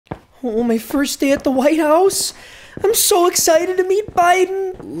Oh, my first day at the White House? I'm so excited to meet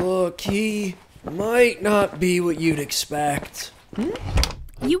Biden. Look, he might not be what you'd expect.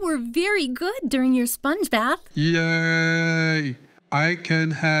 You were very good during your sponge bath. Yay! I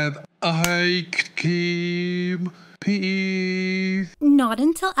can have ice cream, please. Not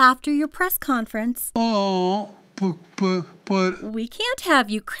until after your press conference. Oh, but... We can't have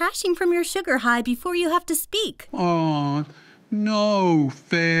you crashing from your sugar high before you have to speak. Oh, no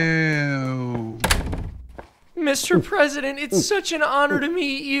fail. Mr. President, it's such an honor to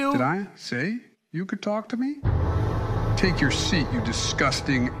meet you. Did I say you could talk to me? Take your seat, you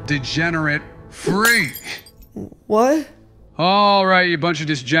disgusting, degenerate freak. What? All right, you bunch of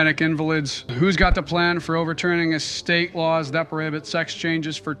dysgenic invalids. Who's got the plan for overturning state laws that prohibit sex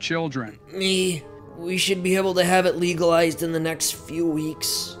changes for children? Me. We should be able to have it legalized in the next few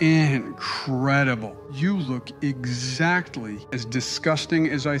weeks. Incredible. You look exactly as disgusting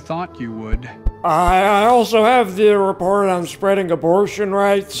as I thought you would. I also have the report on spreading abortion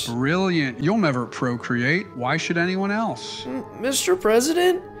rights. Brilliant. You'll never procreate. Why should anyone else? Mr.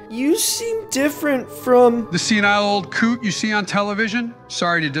 President, you seem different from... The senile old coot you see on television?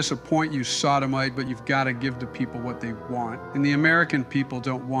 Sorry to disappoint you, sodomite, but you've got to give the people what they want. And the American people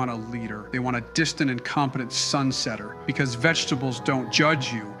don't want a leader. They want a distant, incompetent sunsetter. Because vegetables don't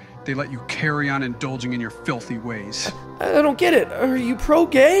judge you. They let you carry on indulging in your filthy ways. I don't get it. Are you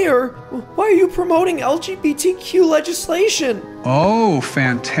pro-gay, or why are you promoting LGBTQ legislation? Oh,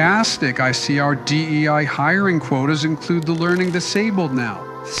 fantastic. I see our DEI hiring quotas include the learning disabled now.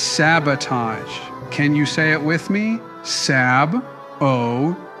 Sabotage. Can you say it with me? Sab-o-tage.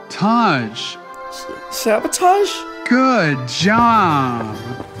 Sabotage? Good job.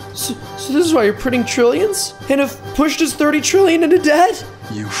 So this is why you're printing trillions? And have pushed us 30 trillion into debt?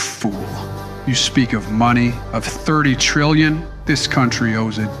 You fool. You speak of money, of 30 trillion? This country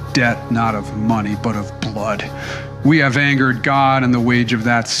owes a debt not of money, but of blood. We have angered God, and the wage of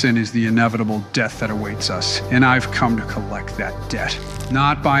that sin is the inevitable death that awaits us. And I've come to collect that debt.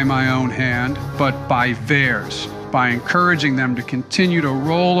 Not by my own hand, but by theirs. By encouraging them to continue to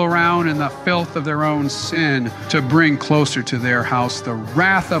roll around in the filth of their own sin, to bring closer to their house the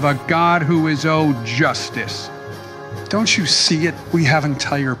wrath of a God who is owed justice. Don't you see it? We have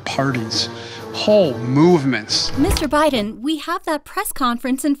entire parties, whole movements. Mr. Biden, we have that press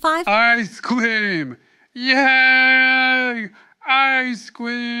conference in 5... Ice cream! Yay! Ice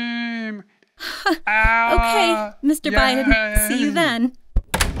cream! Okay, Mr. Biden, see you then.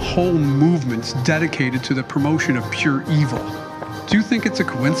 Whole movements dedicated to the promotion of pure evil. Do you think it's a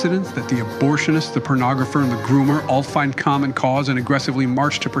coincidence that the abortionist, the pornographer, and the groomer all find common cause and aggressively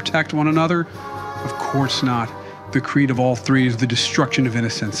march to protect one another? Of course not. The creed of all three is the destruction of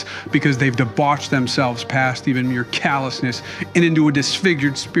innocence, because they've debauched themselves past even mere callousness and into a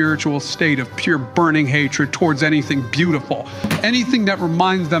disfigured spiritual state of pure burning hatred towards anything beautiful, anything that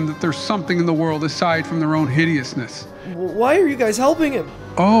reminds them that there's something in the world aside from their own hideousness. Why are you guys helping him?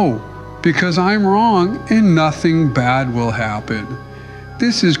 Oh, because I'm wrong and nothing bad will happen.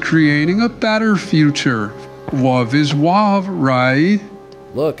 This is creating a better future. Love is love, right?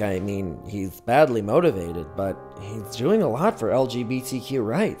 Look, I mean, he's badly motivated, but he's doing a lot for LGBTQ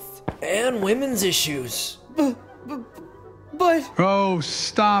rights. And women's issues. But... Oh,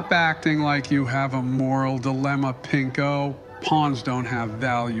 stop acting like you have a moral dilemma, Pinko. Pawns don't have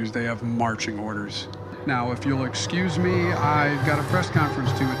values, they have marching orders. Now, if you'll excuse me, I've got a press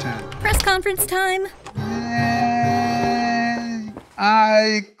conference to attend. Press conference time. Yay!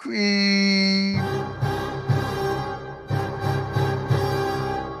 I cream.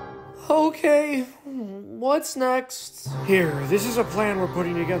 Okay, what's next? Here, this is a plan we're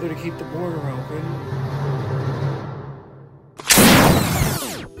putting together to keep the border open.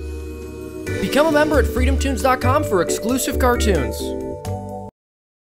 Become a member at freedomtoons.com for exclusive cartoons.